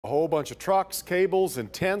A whole bunch of trucks, cables,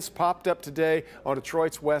 and tents popped up today on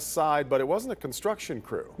Detroit's west side, but it wasn't a construction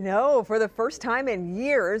crew. No, for the first time in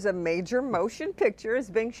years, a major motion picture is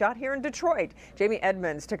being shot here in Detroit. Jamie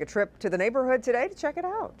Edmonds took a trip to the neighborhood today to check it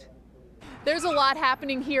out. There's a lot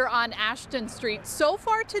happening here on Ashton Street. So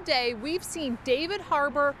far today, we've seen David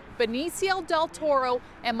Harbour, Benicio del Toro,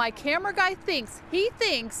 and my camera guy thinks he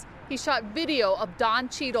shot video of Don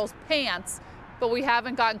Cheadle's pants, but we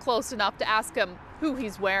haven't gotten close enough to ask him who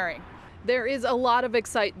he's wearing. There is a lot of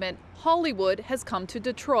excitement. Hollywood has come to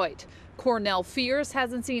Detroit. Cornell Fears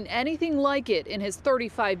hasn't seen anything like it in his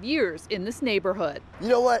 35 years in this neighborhood. You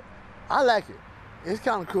know what? I like it. It's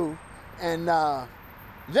kind of cool. And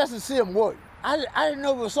just to see them work. I didn't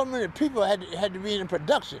know there were so many people had to be in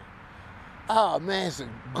production. Oh man, it's a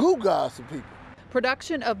goo-gaw some people.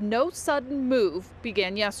 Production of No Sudden Move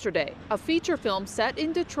began yesterday, a feature film set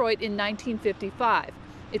in Detroit in 1955.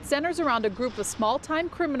 It centers around a group of small-time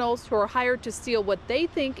criminals who are hired to steal what they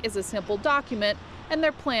think is a simple document, and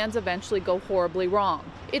their plans eventually go horribly wrong.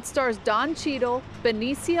 It stars Don Cheadle,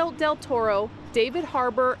 Benicio del Toro, David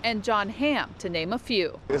Harbour, and Jon Hamm, to name a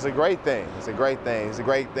few. It's a great thing. It's a great thing. It's a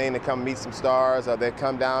great thing to come meet some stars. They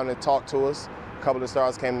come down and talk to us. A couple of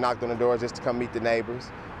stars came and knocked on the door just to come meet the neighbors.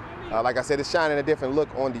 Like I said, it's shining a different look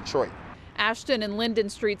on Detroit. Ashton and Linden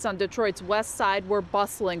streets on Detroit's west side were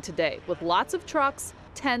bustling today with lots of trucks,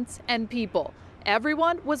 tents, and people.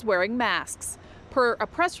 Everyone was wearing masks. Per a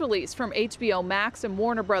press release from HBO Max and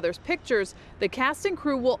Warner Brothers Pictures, the cast and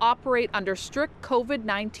crew will operate under strict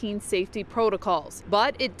COVID-19 safety protocols.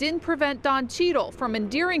 But it didn't prevent Don Cheadle from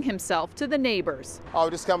endearing himself to the neighbors. I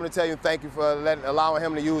was just coming to tell you thank you for allowing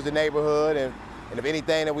him to use the neighborhood, and if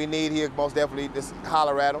anything that we need here, most definitely just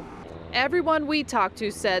holler at him. Everyone we talked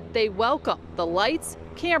to said they welcome the lights,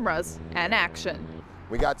 cameras, and action.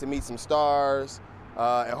 We got to meet some stars,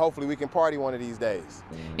 and hopefully we can party one of these days.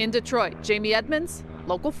 In Detroit, Jamie Edmonds,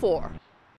 Local 4.